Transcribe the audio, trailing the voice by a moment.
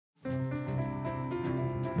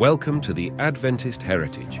Welcome to the Adventist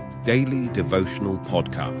Heritage Daily Devotional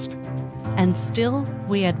Podcast. And Still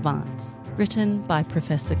We Advance, written by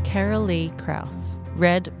Professor Carol Lee Krauss,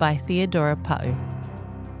 read by Theodora Pau.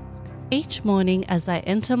 Each morning as I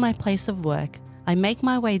enter my place of work, I make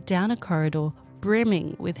my way down a corridor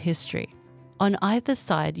brimming with history. On either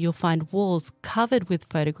side, you'll find walls covered with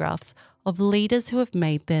photographs of leaders who have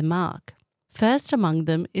made their mark. First among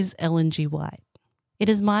them is Ellen G. White. It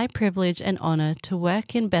is my privilege and honour to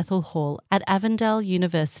work in Bethel Hall at Avondale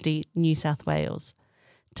University, New South Wales,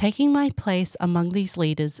 taking my place among these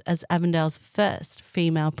leaders as Avondale's first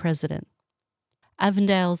female president.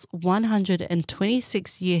 Avondale's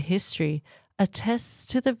 126-year history attests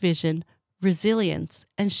to the vision, resilience,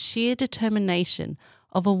 and sheer determination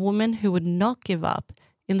of a woman who would not give up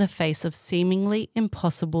in the face of seemingly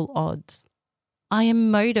impossible odds. I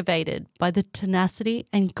am motivated by the tenacity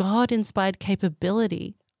and God-inspired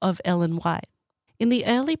capability of Ellen White. In the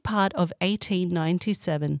early part of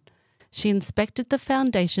 1897, she inspected the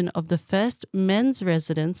foundation of the first men's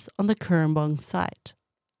residence on the Cooranbong site.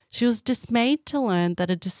 She was dismayed to learn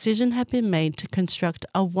that a decision had been made to construct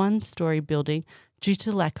a one-storey building due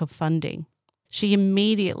to lack of funding. She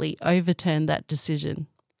immediately overturned that decision.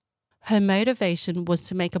 Her motivation was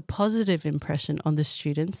to make a positive impression on the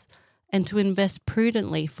students and to invest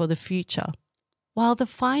prudently for the future. While the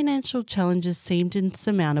financial challenges seemed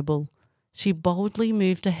insurmountable, she boldly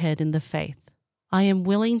moved ahead in the faith. I am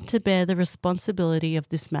willing to bear the responsibility of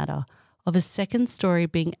this matter, of a second story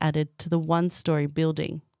being added to the one-storey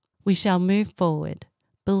building. We shall move forward,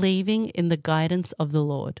 believing in the guidance of the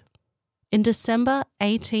Lord. In December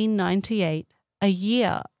 1898, a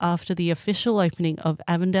year after the official opening of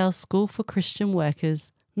Avondale School for Christian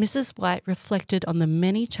Workers, Mrs. White reflected on the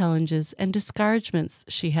many challenges and discouragements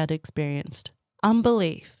she had experienced.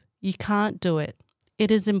 Unbelief, you can't do it, it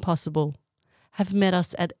is impossible, have met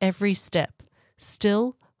us at every step.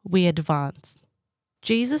 Still, we advance.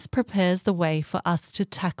 Jesus prepares the way for us to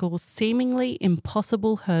tackle seemingly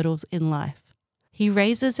impossible hurdles in life. He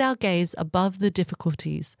raises our gaze above the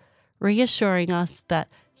difficulties, reassuring us that,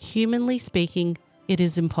 humanly speaking, it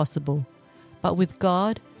is impossible. But with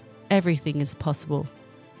God, everything is possible.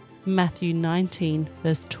 Matthew 19,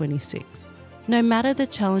 verse 26. No matter the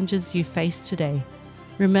challenges you face today,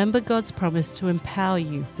 remember God's promise to empower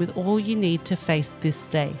you with all you need to face this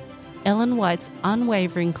day. Ellen White's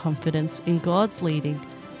unwavering confidence in God's leading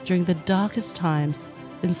during the darkest times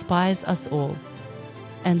inspires us all.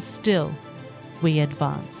 And still, we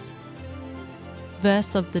advance.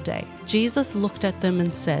 Verse of the day. Jesus looked at them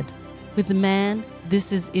and said, "With man,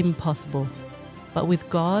 this is impossible, but with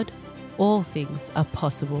God, all things are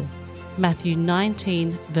possible." Matthew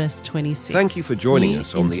 19, verse 26. Thank you for joining New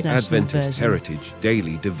us on the International Adventist Version. Heritage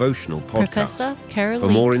Daily Devotional Podcast. Professor Carol For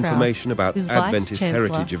Lee more Krauss information about is Adventist Vice-Chancellor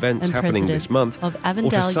Heritage events and happening President this month, of or to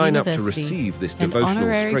Avondale sign up to University receive this and devotional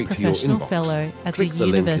Honorary straight to your Professional inbox, Fellow at click the the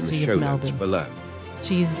link in University the of show notes Melbourne. below.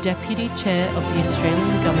 She is Deputy Chair of the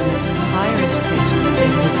Australian Government's Higher Education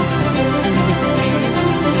Standards Department and an experienced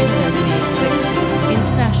university executive,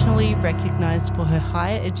 internationally recognised for her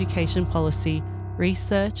higher education policy,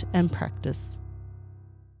 research and practice.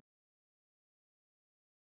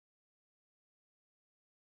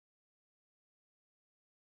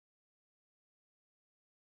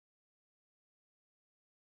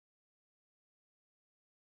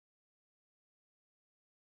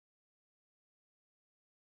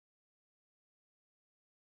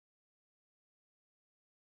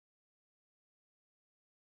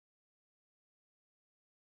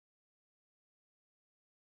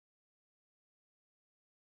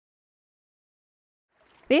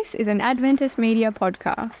 This is an Adventist Media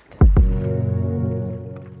podcast.